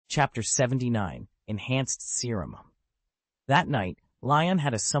Chapter 79, Enhanced Serum. That night, Lyon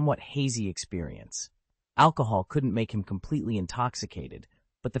had a somewhat hazy experience. Alcohol couldn't make him completely intoxicated,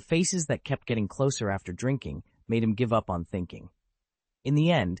 but the faces that kept getting closer after drinking made him give up on thinking. In the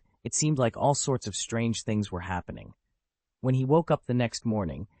end, it seemed like all sorts of strange things were happening. When he woke up the next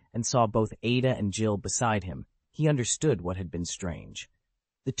morning and saw both Ada and Jill beside him, he understood what had been strange.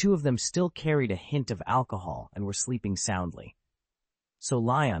 The two of them still carried a hint of alcohol and were sleeping soundly. So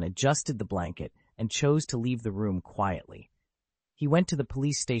Lyon adjusted the blanket and chose to leave the room quietly. He went to the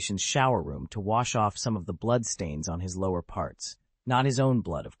police station's shower room to wash off some of the blood stains on his lower parts. Not his own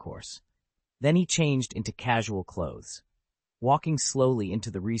blood, of course. Then he changed into casual clothes, walking slowly into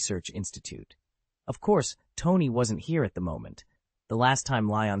the research institute. Of course, Tony wasn't here at the moment. The last time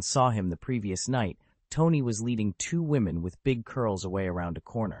Lyon saw him the previous night, Tony was leading two women with big curls away around a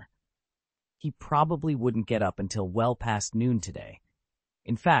corner. He probably wouldn't get up until well past noon today.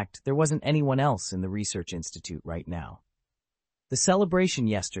 In fact, there wasn't anyone else in the research institute right now. The celebration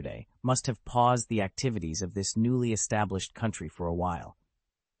yesterday must have paused the activities of this newly established country for a while.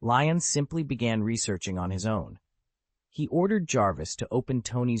 Lyon simply began researching on his own. He ordered Jarvis to open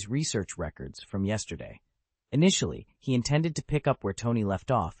Tony's research records from yesterday. Initially, he intended to pick up where Tony left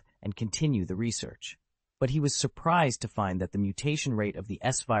off and continue the research. But he was surprised to find that the mutation rate of the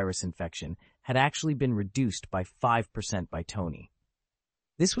S-virus infection had actually been reduced by 5% by Tony.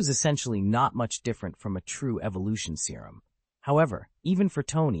 This was essentially not much different from a true evolution serum. However, even for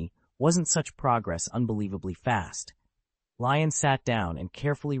Tony, wasn't such progress unbelievably fast. Lyon sat down and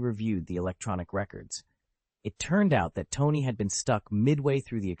carefully reviewed the electronic records. It turned out that Tony had been stuck midway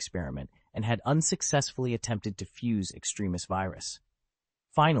through the experiment and had unsuccessfully attempted to fuse extremis virus.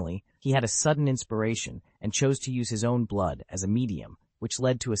 Finally, he had a sudden inspiration and chose to use his own blood as a medium, which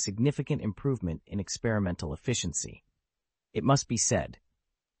led to a significant improvement in experimental efficiency. It must be said,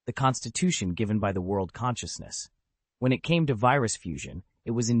 the constitution given by the world consciousness. When it came to virus fusion,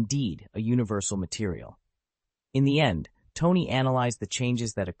 it was indeed a universal material. In the end, Tony analyzed the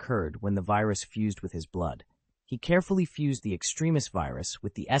changes that occurred when the virus fused with his blood. He carefully fused the extremis virus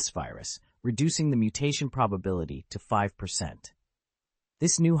with the S-virus, reducing the mutation probability to 5%.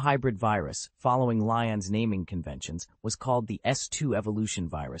 This new hybrid virus, following Lyon's naming conventions, was called the S2 evolution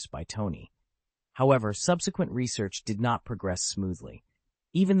virus by Tony. However, subsequent research did not progress smoothly.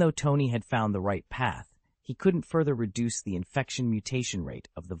 Even though Tony had found the right path, he couldn't further reduce the infection mutation rate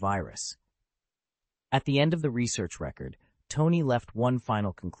of the virus. At the end of the research record, Tony left one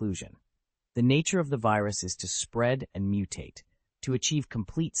final conclusion. The nature of the virus is to spread and mutate. To achieve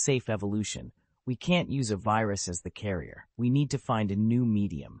complete safe evolution, we can't use a virus as the carrier. We need to find a new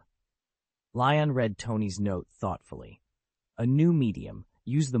medium. Lyon read Tony's note thoughtfully. A new medium?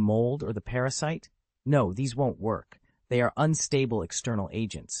 Use the mold or the parasite? No, these won't work. They are unstable external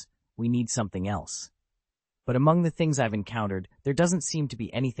agents. We need something else. But among the things I've encountered, there doesn't seem to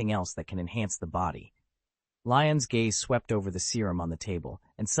be anything else that can enhance the body. Lyon's gaze swept over the serum on the table,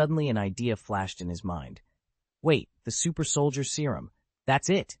 and suddenly an idea flashed in his mind. Wait, the super soldier serum. That's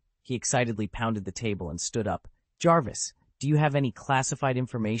it! He excitedly pounded the table and stood up. Jarvis, do you have any classified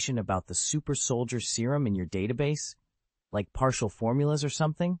information about the super soldier serum in your database? Like partial formulas or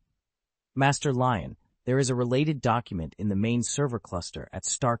something? Master Lyon, there is a related document in the main server cluster at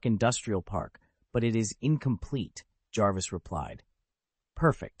Stark Industrial Park, but it is incomplete, Jarvis replied.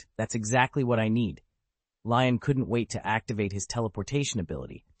 Perfect, that's exactly what I need. Lyon couldn't wait to activate his teleportation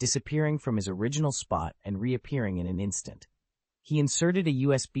ability, disappearing from his original spot and reappearing in an instant. He inserted a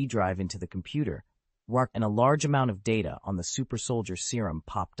USB drive into the computer, and a large amount of data on the super soldier serum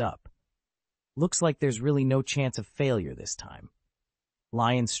popped up. Looks like there's really no chance of failure this time.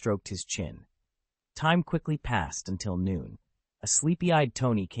 Lyon stroked his chin. Time quickly passed until noon. A sleepy-eyed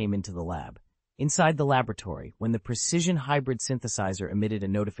Tony came into the lab. Inside the laboratory, when the precision hybrid synthesizer emitted a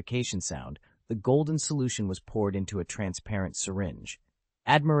notification sound, the golden solution was poured into a transparent syringe.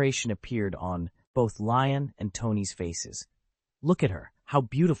 Admiration appeared on both Lyon and Tony's faces. Look at her, how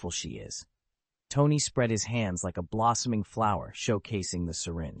beautiful she is. Tony spread his hands like a blossoming flower, showcasing the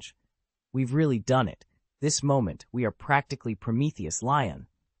syringe. We've really done it. This moment, we are practically Prometheus Lyon.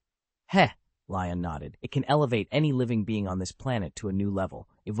 Heh, Lyon nodded. It can elevate any living being on this planet to a new level,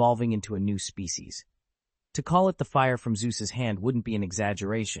 evolving into a new species. To call it the fire from Zeus's hand wouldn't be an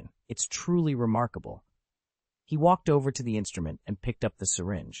exaggeration. It's truly remarkable. He walked over to the instrument and picked up the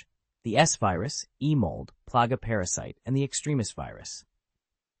syringe. The S-virus, E-mold, Plaga parasite, and the extremis virus.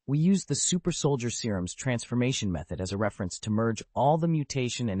 We used the super soldier serum's transformation method as a reference to merge all the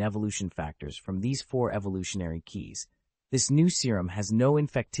mutation and evolution factors from these 4 evolutionary keys. This new serum has no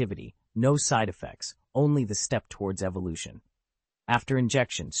infectivity, no side effects, only the step towards evolution. After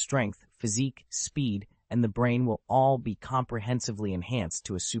injection, strength, physique, speed, and the brain will all be comprehensively enhanced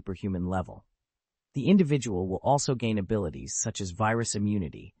to a superhuman level. The individual will also gain abilities such as virus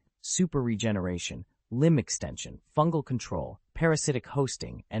immunity, super regeneration, limb extension, fungal control, parasitic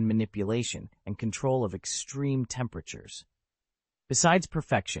hosting and manipulation, and control of extreme temperatures. Besides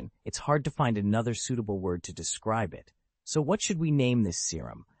perfection, it's hard to find another suitable word to describe it. So what should we name this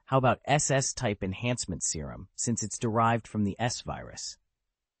serum? How about SS-type enhancement serum, since it's derived from the S virus?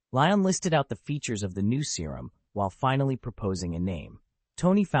 Lyon listed out the features of the new serum while finally proposing a name.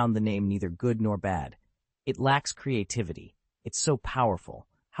 Tony found the name neither good nor bad. It lacks creativity. It's so powerful.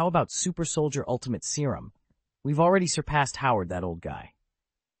 How about Super Soldier Ultimate Serum? We've already surpassed Howard, that old guy.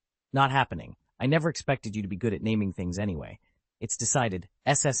 Not happening. I never expected you to be good at naming things anyway. It's decided,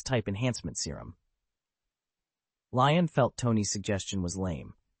 SS-type enhancement serum. Lyon felt Tony's suggestion was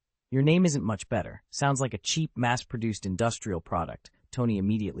lame. Your name isn't much better. Sounds like a cheap, mass-produced industrial product, Tony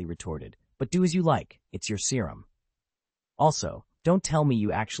immediately retorted. But do as you like. It's your serum. Also, don't tell me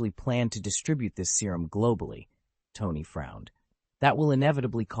you actually plan to distribute this serum globally, Tony frowned. That will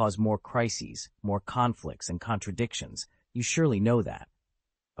inevitably cause more crises, more conflicts and contradictions. You surely know that.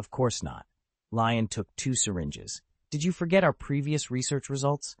 Of course not. Lyon took 2 syringes. Did you forget our previous research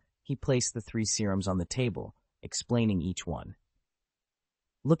results? He placed the 3 serums on the table, explaining each one.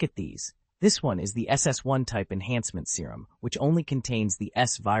 Look at these. This one is the SS1 type enhancement serum, which only contains the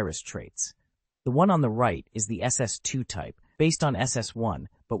S virus traits. The one on the right is the SS2 type, based on SS1,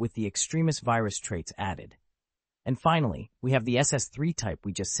 but with the extremist virus traits added. And finally, we have the SS3 type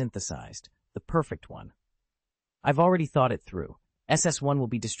we just synthesized, the perfect one. I've already thought it through. SS1 will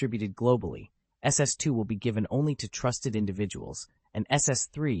be distributed globally, SS2 will be given only to trusted individuals, and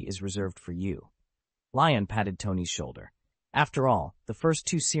SS3 is reserved for you. Lyon patted Tony's shoulder. After all, the first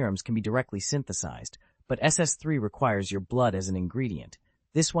 2 serums can be directly synthesized, but SS3 requires your blood as an ingredient.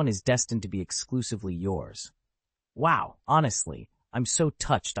 This one is destined to be exclusively yours. Wow, honestly, I'm so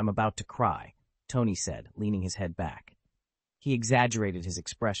touched I'm about to cry, Tony said, leaning his head back. He exaggerated his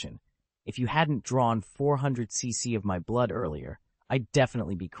expression. If you hadn't drawn 400 cc of my blood earlier, I'd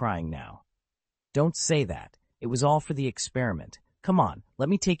definitely be crying now. Don't say that. It was all for the experiment. Come on, let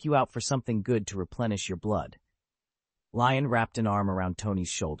me take you out for something good to replenish your blood. Lyon wrapped an arm around Tony's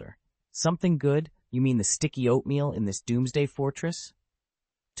shoulder. Something good? You mean the sticky oatmeal in this doomsday fortress?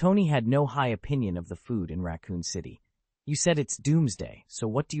 Tony had no high opinion of the food in Raccoon City. You said it's doomsday, so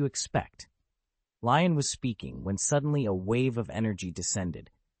what do you expect? Lyon was speaking when suddenly a wave of energy descended.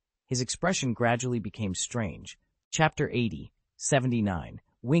 His expression gradually became strange. Chapter 80, 79.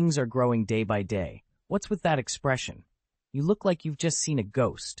 Wings are growing day by day. What's with that expression? You look like you've just seen a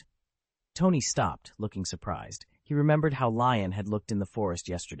ghost. Tony stopped, looking surprised. He remembered how Lyon had looked in the forest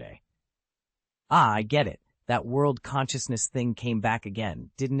yesterday. Ah, I get it. That world consciousness thing came back again,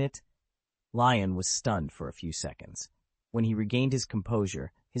 didn't it? Lyon was stunned for a few seconds. When he regained his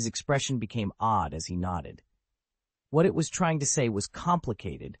composure, his expression became odd as he nodded. What it was trying to say was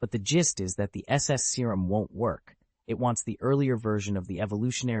complicated, but the gist is that the SS serum won't work. It wants the earlier version of the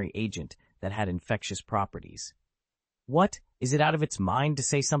evolutionary agent that had infectious properties. What? Is it out of its mind to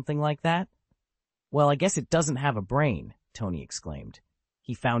say something like that? Well, I guess it doesn't have a brain, Tony exclaimed.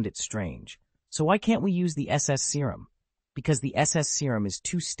 He found it strange. So why can't we use the SS serum? Because the SS serum is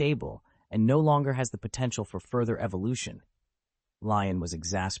too stable and no longer has the potential for further evolution. Lyon was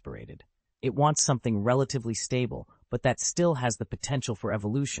exasperated. It wants something relatively stable, but that still has the potential for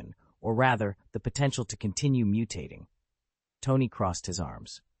evolution, or rather, the potential to continue mutating. Tony crossed his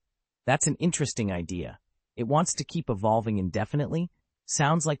arms. That's an interesting idea. It wants to keep evolving indefinitely?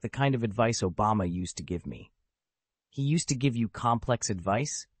 Sounds like the kind of advice Obama used to give me. He used to give you complex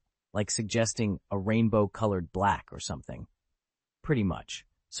advice? Like suggesting a rainbow-colored black or something. Pretty much.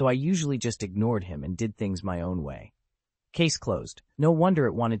 So I usually just ignored him and did things my own way. Case closed. No wonder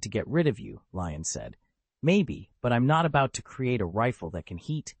it wanted to get rid of you, Lyon said. Maybe, but I'm not about to create a rifle that can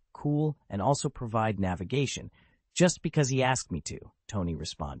heat, cool, and also provide navigation, just because he asked me to, Tony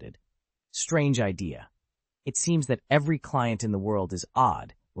responded. Strange idea. It seems that every client in the world is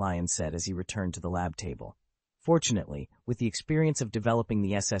odd, Lyon said as he returned to the lab table. Fortunately, with the experience of developing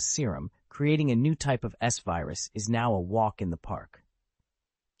the SS serum, creating a new type of S virus is now a walk in the park.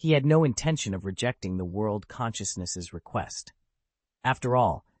 He had no intention of rejecting the world consciousness's request. After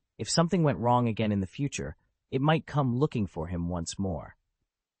all, if something went wrong again in the future, it might come looking for him once more.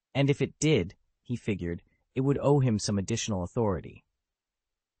 And if it did, he figured, it would owe him some additional authority.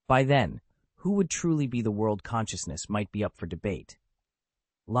 By then, who would truly be the world consciousness might be up for debate.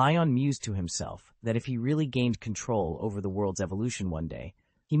 Lyon mused to himself that if he really gained control over the world's evolution one day,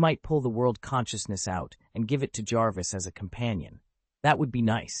 he might pull the world consciousness out and give it to Jarvis as a companion. That would be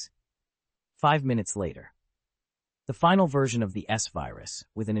nice. 5 minutes later. The final version of the S virus,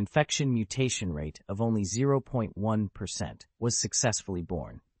 with an infection mutation rate of only 0.1%, was successfully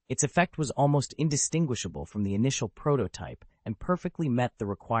born. Its effect was almost indistinguishable from the initial prototype and perfectly met the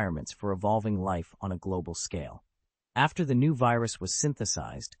requirements for evolving life on a global scale. After the new virus was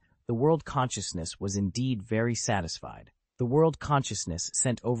synthesized, the world consciousness was indeed very satisfied. The world consciousness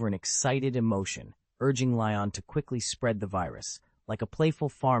sent over an excited emotion, urging Lyon to quickly spread the virus, like a playful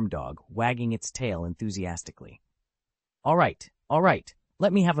farm dog wagging its tail enthusiastically. All right,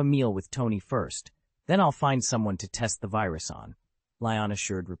 let me have a meal with Tony first, then I'll find someone to test the virus on, Lyon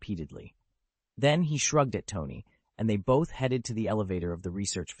assured repeatedly. Then he shrugged at Tony, and they both headed to the elevator of the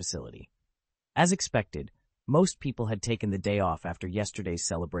research facility. As expected, most people had taken the day off after yesterday's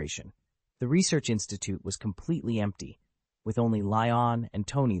celebration. The research institute was completely empty, with only Lyon and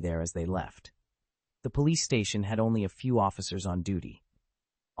Tony there as they left. The police station had only a few officers on duty.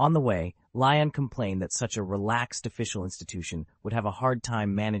 On the way, Lyon complained that such a relaxed official institution would have a hard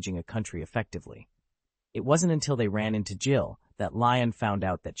time managing a country effectively. It wasn't until they ran into Jill that Lyon found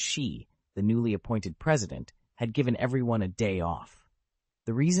out that she, the newly appointed president, had given everyone a day off.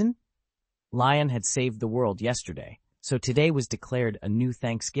 The reason? Lyon had saved the world yesterday, so today was declared a new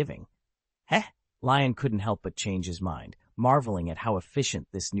Thanksgiving. Heh! Lyon couldn't help but change his mind, marveling at how efficient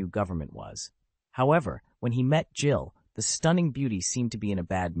this new government was. However, when he met Jill, the stunning beauty seemed to be in a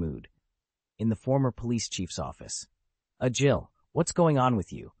bad mood. In the former police chief's office. Jill, what's going on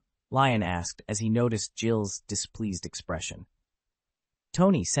with you? Lyon asked as he noticed Jill's displeased expression.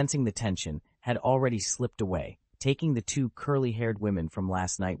 Tony, sensing the tension, had already slipped away, taking the two curly-haired women from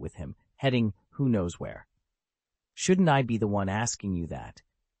last night with him, heading who knows where. Shouldn't I be the one asking you that?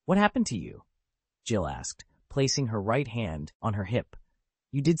 What happened to you? Jill asked, placing her right hand on her hip.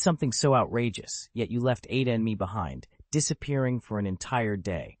 You did something so outrageous, yet you left Ada and me behind, disappearing for an entire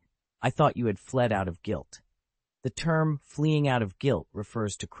day. I thought you had fled out of guilt. The term fleeing out of guilt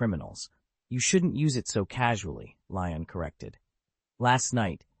refers to criminals. You shouldn't use it so casually, Lyon corrected. Last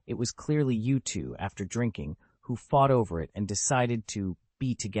night, it was clearly you two, after drinking, who fought over it and decided to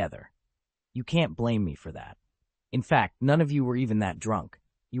be together. You can't blame me for that. In fact, none of you were even that drunk.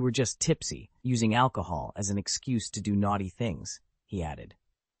 You were just tipsy, using alcohol as an excuse to do naughty things, he added.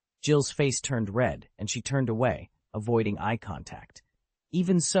 Jill's face turned red, and she turned away, avoiding eye contact.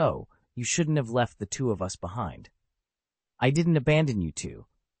 Even so, you shouldn't have left the two of us behind. I didn't abandon you two.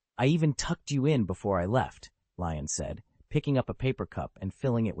 I even tucked you in before I left, Lyon said, picking up a paper cup and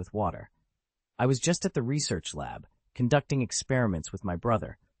filling it with water. I was just at the research lab, conducting experiments with my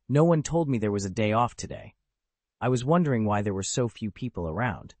brother. No one told me there was a day off today. I was wondering why there were so few people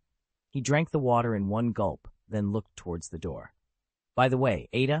around. He drank the water in one gulp, then looked towards the door. By the way,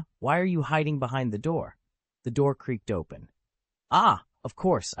 Ada, why are you hiding behind the door? The door creaked open. Ah, of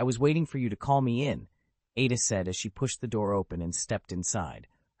course, I was waiting for you to call me in, Ada said as she pushed the door open and stepped inside,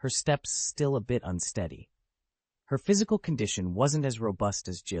 her steps still a bit unsteady. Her physical condition wasn't as robust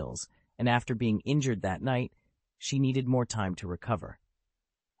as Jill's, and after being injured that night, she needed more time to recover.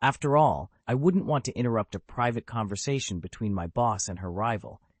 After all, I wouldn't want to interrupt a private conversation between my boss and her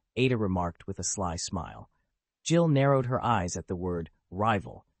rival, Ada remarked with a sly smile. Jill narrowed her eyes at the word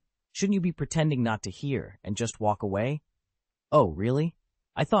rival. Shouldn't you be pretending not to hear and just walk away? Oh, really?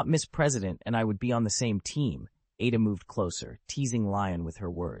 I thought Miss President and I would be on the same team. Ada moved closer, teasing Lyon with her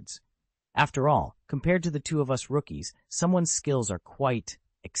words. After all, compared to the two of us rookies, someone's skills are quite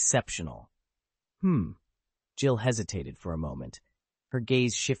exceptional. Jill hesitated for a moment, her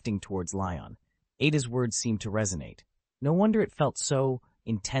gaze shifting towards Lyon. Ada's words seemed to resonate. No wonder it felt so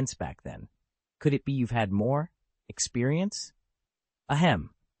intense back then. Could it be you've had more experience?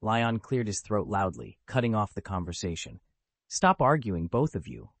 Ahem. Lyon cleared his throat loudly, cutting off the conversation. Stop arguing, both of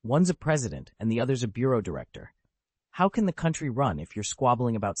you. One's a president and the other's a bureau director. How can the country run if you're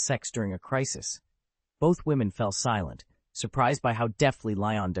squabbling about sex during a crisis? Both women fell silent, surprised by how deftly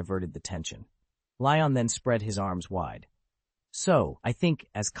Lyon diverted the tension. Lyon then spread his arms wide. So, I think,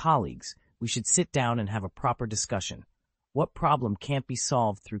 as colleagues, we should sit down and have a proper discussion. What problem can't be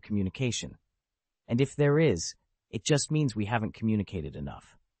solved through communication? And if there is, it just means we haven't communicated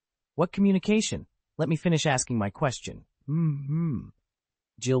enough. What communication? Let me finish asking my question.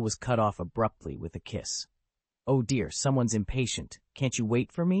 Jill was cut off abruptly with a kiss. Oh dear, someone's impatient. Can't you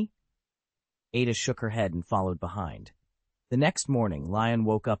wait for me? Ada shook her head and followed behind. The next morning, Lyon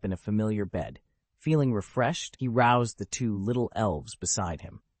woke up in a familiar bed. Feeling refreshed, he roused the two little elves beside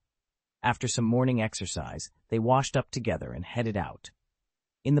him. After some morning exercise, they washed up together and headed out.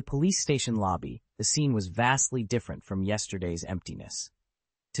 In the police station lobby, the scene was vastly different from yesterday's emptiness.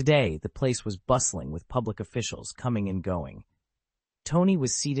 Today, the place was bustling with public officials coming and going. Tony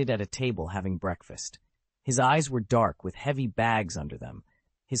was seated at a table having breakfast. His eyes were dark with heavy bags under them,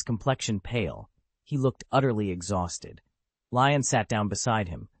 his complexion pale. He looked utterly exhausted. Lyon sat down beside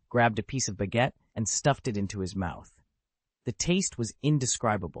him, grabbed a piece of baguette, and stuffed it into his mouth. The taste was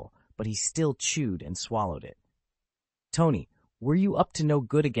indescribable, but he still chewed and swallowed it. "Tony, were you up to no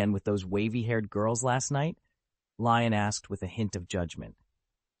good again with those wavy-haired girls last night?" Lyon asked with a hint of judgment.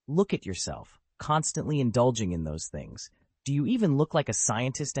 "Look at yourself, constantly indulging in those things. Do you even look like a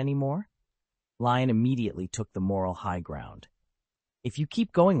scientist anymore?" Lyon immediately took the moral high ground. "If you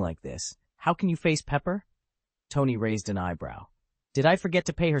keep going like this, how can you face Pepper?" Tony raised an eyebrow. "Did I forget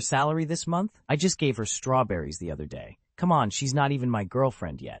to pay her salary this month? I just gave her strawberries the other day. Come on, she's not even my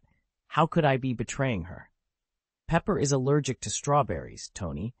girlfriend yet. How could I be betraying her?" "Pepper is allergic to strawberries,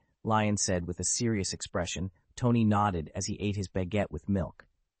 Tony," Lyon said with a serious expression. Tony nodded as he ate his baguette with milk.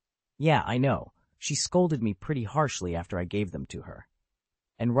 "Yeah, I know. She scolded me pretty harshly after I gave them to her."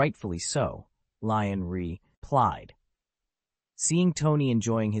 "And rightfully so," Lyon replied. Seeing Tony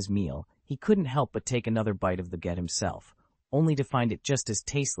enjoying his meal, he couldn't help but take another bite of the baguette himself, only to find it just as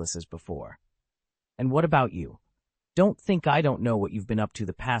tasteless as before. "And what about you? Don't think I don't know what you've been up to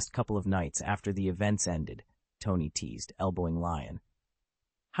the past couple of nights after the events ended," Tony teased, elbowing Lyon.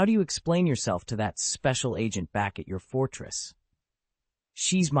 "How do you explain yourself to that special agent back at your fortress?"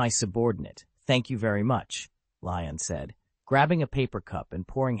 "She's my subordinate, thank you very much," Lyon said, grabbing a paper cup and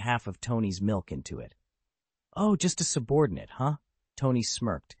pouring half of Tony's milk into it. "Oh, just a subordinate, huh?" Tony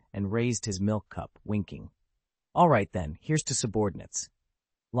smirked and raised his milk cup, winking. "All right then, here's to subordinates."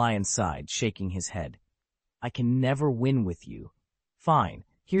 Lyon sighed, shaking his head. "I can never win with you." "Fine,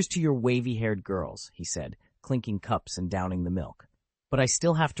 here's to your wavy-haired girls," he said, clinking cups and downing the milk. "But I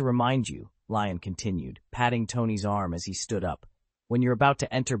still have to remind you," Lyon continued, patting Tony's arm as he stood up, "when you're about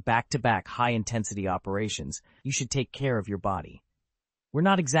to enter back-to-back high-intensity operations, you should take care of your body. We're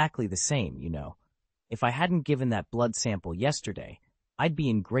not exactly the same, you know. If I hadn't given that blood sample yesterday, I'd be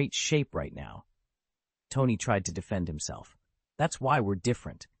in great shape right now." Tony tried to defend himself. "That's why we're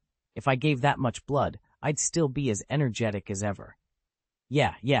different. If I gave that much blood, I'd still be as energetic as ever."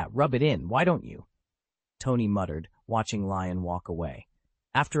 Yeah, rub it in, why don't you?" Tony muttered, watching Lyon walk away.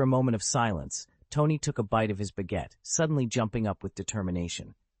 After a moment of silence, Tony took a bite of his baguette, suddenly jumping up with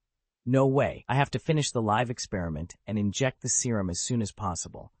determination. "No way, I have to finish the live experiment and inject the serum as soon as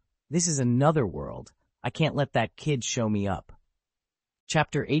possible. This is another world. I can't let that kid show me up."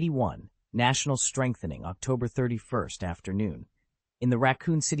 Chapter 81, National Strengthening, October 31st, afternoon. In the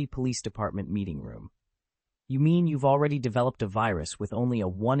Raccoon City Police Department meeting room. "You mean you've already developed a virus with only a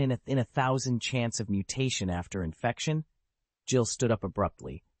 1 in a 1,000 chance of mutation after infection?" Jill stood up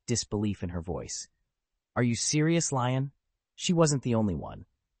abruptly, disbelief in her voice. "Are you serious, Lyon?" She wasn't the only one.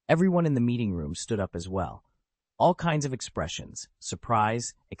 Everyone in the meeting room stood up as well. All kinds of expressions,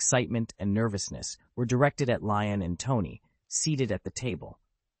 surprise, excitement, and nervousness, were directed at Lyon and Tony, seated at the table.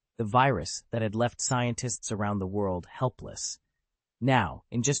 The virus that had left scientists around the world helpless. Now,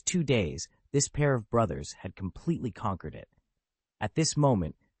 in just 2 days, this pair of brothers had completely conquered it. At this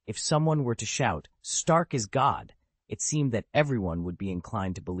moment, if someone were to shout, "Stark is God," it seemed that everyone would be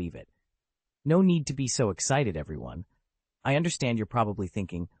inclined to believe it. No need to be so excited, everyone. I understand you're probably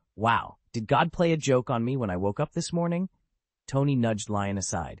thinking, "Wow, did God play a joke on me when I woke up this morning?" Tony nudged Lyon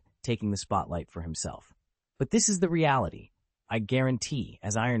aside, taking the spotlight for himself. "But this is the reality. I guarantee,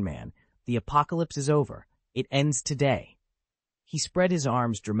 as Iron Man, the apocalypse is over. It ends today." He spread his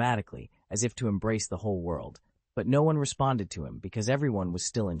arms dramatically, as if to embrace the whole world, but no one responded to him because everyone was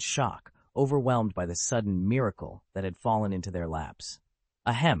still in shock, overwhelmed by the sudden miracle that had fallen into their laps.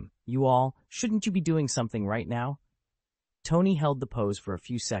 "Ahem, you all, shouldn't you be doing something right now?" Tony held the pose for a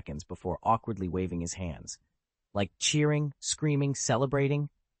few seconds before awkwardly waving his hands. Like cheering, screaming, celebrating?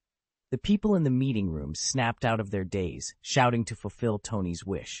 The people in the meeting room snapped out of their daze, shouting to fulfill Tony's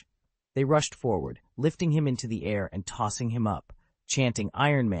wish. They rushed forward, lifting him into the air and tossing him up, chanting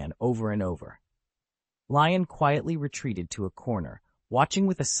Iron Man over and over. Lyon quietly retreated to a corner, watching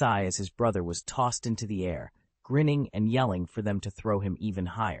with a sigh as his brother was tossed into the air, grinning and yelling for them to throw him even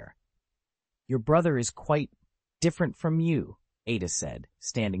higher. "Your brother is quite different from you," Ada said,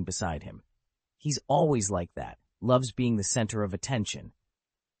 standing beside him. "He's always like that, loves being the center of attention."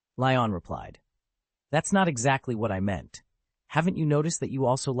 Lyon replied, "That's not exactly what I meant. Haven't you noticed that you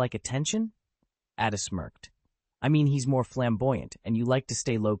also like attention?" Ada smirked. "I mean, he's more flamboyant, and you like to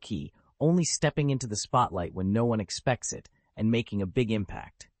stay low-key, only stepping into the spotlight when no one expects it, and making a big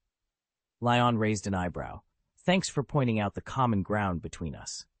impact." Lyon raised an eyebrow. "Thanks for pointing out the common ground between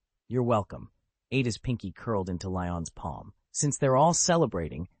us." "You're welcome." Ada's pinky curled into Lyon's palm. "Since they're all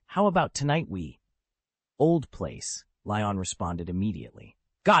celebrating, how about tonight we—" "Old place," Lyon responded immediately.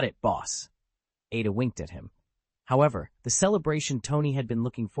 Got it, boss. Ada winked at him. However, the celebration Tony had been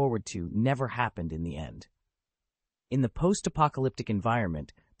looking forward to never happened in the end. In the post-apocalyptic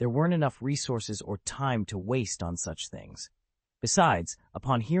environment, there weren't enough resources or time to waste on such things. Besides,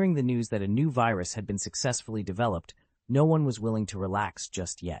 upon hearing the news that a new virus had been successfully developed, no one was willing to relax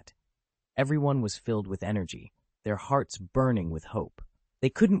just yet. Everyone was filled with energy, their hearts burning with hope. They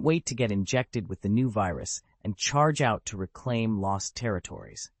couldn't wait to get injected with the new virus and charge out to reclaim lost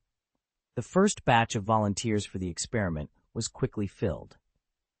territories. The first batch of volunteers for the experiment was quickly filled.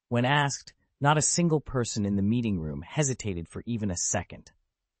 When asked, not a single person in the meeting room hesitated for even a second.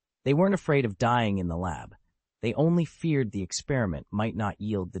 They weren't afraid of dying in the lab. They only feared the experiment might not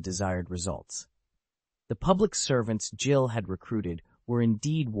yield the desired results. The public servants Jill had recruited were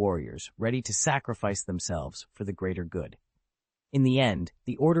indeed warriors, ready to sacrifice themselves for the greater good. In the end,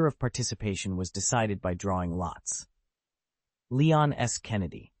 the order of participation was decided by drawing lots. Lyon S.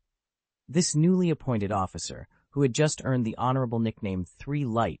 Kennedy. This newly appointed officer, who had just earned the honorable nickname 3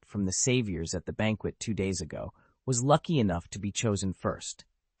 Light from the Saviors at the banquet 2 days ago, was lucky enough to be chosen first,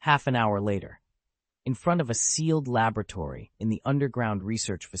 half an hour later. In front of a sealed laboratory in the underground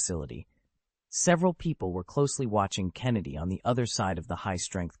research facility, several people were closely watching Kennedy on the other side of the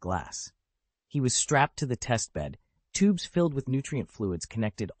high-strength glass. He was strapped to the test bed, tubes filled with nutrient fluids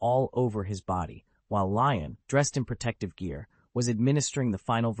connected all over his body, while Lyon, dressed in protective gear, was administering the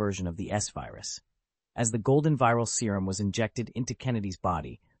final version of the S-virus. As the golden viral serum was injected into Kennedy's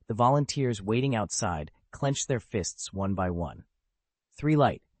body, the volunteers waiting outside clenched their fists one by one. 3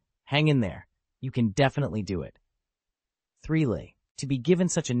 Light, hang in there. You can definitely do it. 3 Light, to be given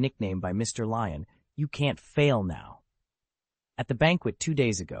such a nickname by Mr. Lyon, you can't fail now. At the banquet 2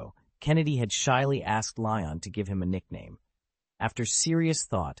 days ago, Kennedy had shyly asked Lyon to give him a nickname. After serious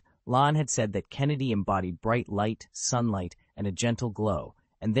thought, Lyon had said that Kennedy embodied bright light, sunlight, and a gentle glow,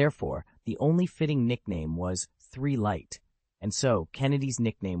 and therefore the only fitting nickname was 3 Light, and so Kennedy's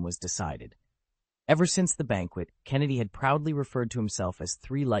nickname was decided. Ever since the banquet, Kennedy had proudly referred to himself as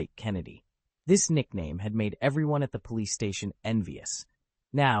 3 Light Kennedy. This nickname had made everyone at the police station envious.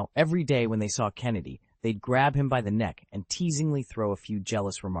 Now, every day when they saw Kennedy, they'd grab him by the neck and teasingly throw a few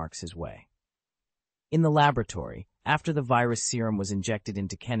jealous remarks his way. In the laboratory, after the virus serum was injected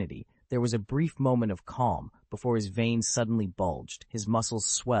into Kennedy, there was a brief moment of calm before his veins suddenly bulged, his muscles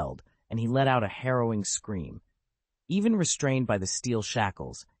swelled, and he let out a harrowing scream. Even restrained by the steel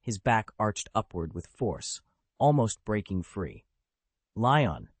shackles, his back arched upward with force, almost breaking free.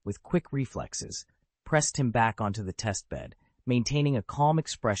 Lyon, with quick reflexes, pressed him back onto the test bed, maintaining a calm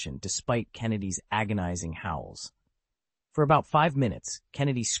expression despite Kennedy's agonizing howls. For about 5 minutes,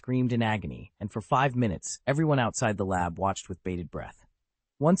 Kennedy screamed in agony, and for 5 minutes, everyone outside the lab watched with bated breath.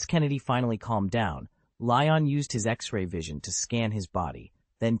 Once Kennedy finally calmed down, Lyon used his X-ray vision to scan his body,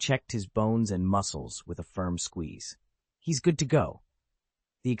 then checked his bones and muscles with a firm squeeze. He's good to go.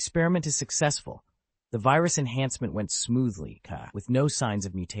 The experiment is successful. The virus enhancement went smoothly, with no signs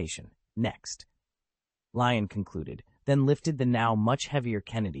of mutation. Next. Lyon concluded, then lifted the now much heavier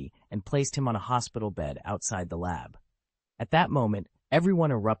Kennedy and placed him on a hospital bed outside the lab. At that moment,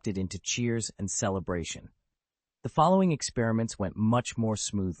 everyone erupted into cheers and celebration. The following experiments went much more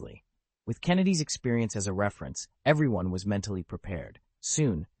smoothly. With Kennedy's experience as a reference, everyone was mentally prepared.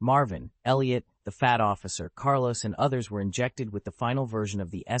 Soon, Marvin, Elliot, the fat officer, Carlos, and others were injected with the final version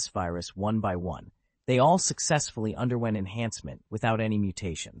of the S-virus one by one. They all successfully underwent enhancement without any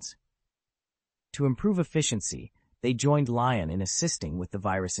mutations. To improve efficiency, they joined Lyon in assisting with the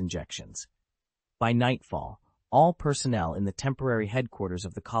virus injections. By nightfall, all personnel in the temporary headquarters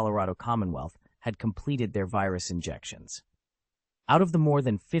of the Colorado Commonwealth had completed their virus injections. Out of the more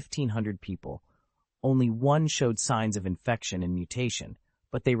than 1,500 people, only one showed signs of infection and mutation,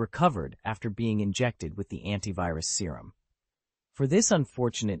 but they recovered after being injected with the antivirus serum. For this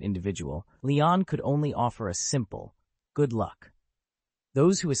unfortunate individual, Lyon could only offer a simple, good luck.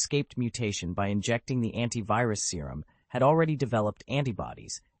 Those who escaped mutation by injecting the antivirus serum had already developed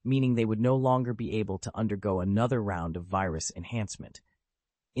antibodies, meaning they would no longer be able to undergo another round of virus enhancement.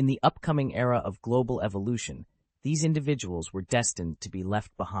 In the upcoming era of global evolution, these individuals were destined to be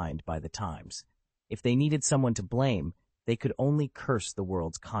left behind by the times. If they needed someone to blame, they could only curse the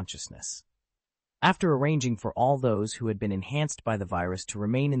world's consciousness. After arranging for all those who had been enhanced by the virus to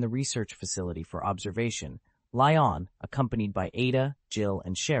remain in the research facility for observation, Lyon, accompanied by Ada, Jill,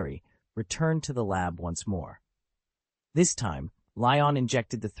 and Sherry, returned to the lab once more. This time, Lyon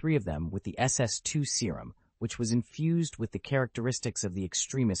injected the 3 of them with the SS2 serum, which was infused with the characteristics of the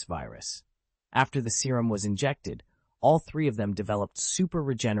extremis virus. After the serum was injected, all 3 of them developed super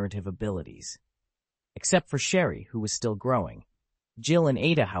regenerative abilities. except for Sherry, who was still growing. Jill and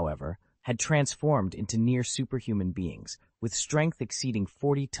Ada, however, had transformed into near superhuman beings, with strength exceeding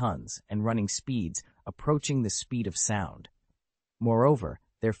 40 tons and running speeds approaching the speed of sound. Moreover,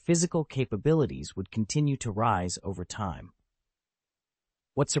 their physical capabilities would continue to rise over time.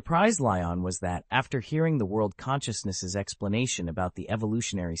 What surprised Lyon was that, after hearing the world consciousness's explanation about the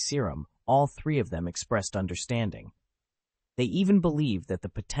evolutionary serum, all three of them expressed understanding. They even believed that the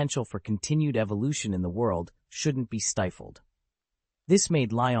potential for continued evolution in the world shouldn't be stifled. This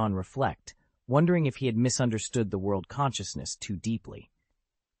made Lyon reflect, wondering if he had misunderstood the world consciousness too deeply.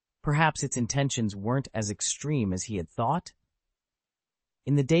 Perhaps its intentions weren't as extreme as he had thought?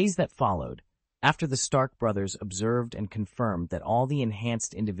 In the days that followed, after the Stark brothers observed and confirmed that all the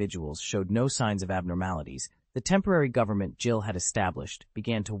enhanced individuals showed no signs of abnormalities, the temporary government Jill had established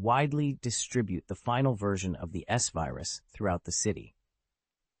began to widely distribute the final version of the S-virus throughout the city.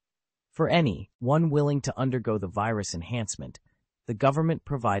 For anyone willing to undergo the virus enhancement, the government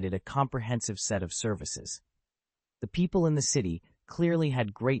provided a comprehensive set of services. The people in the city clearly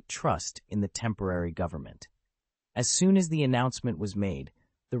had great trust in the temporary government. As soon as the announcement was made,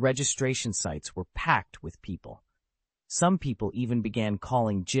 the registration sites were packed with people. Some people even began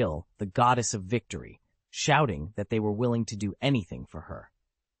calling Jill the goddess of victory, shouting that they were willing to do anything for her.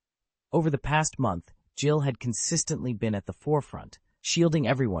 Over the past month, Jill had consistently been at the forefront, shielding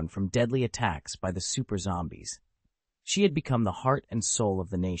everyone from deadly attacks by the super zombies. She had become the heart and soul of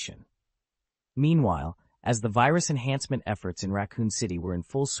the nation. Meanwhile, as the virus enhancement efforts in Raccoon City were in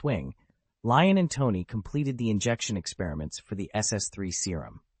full swing, Lyon and Tony completed the injection experiments for the SS3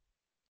 serum.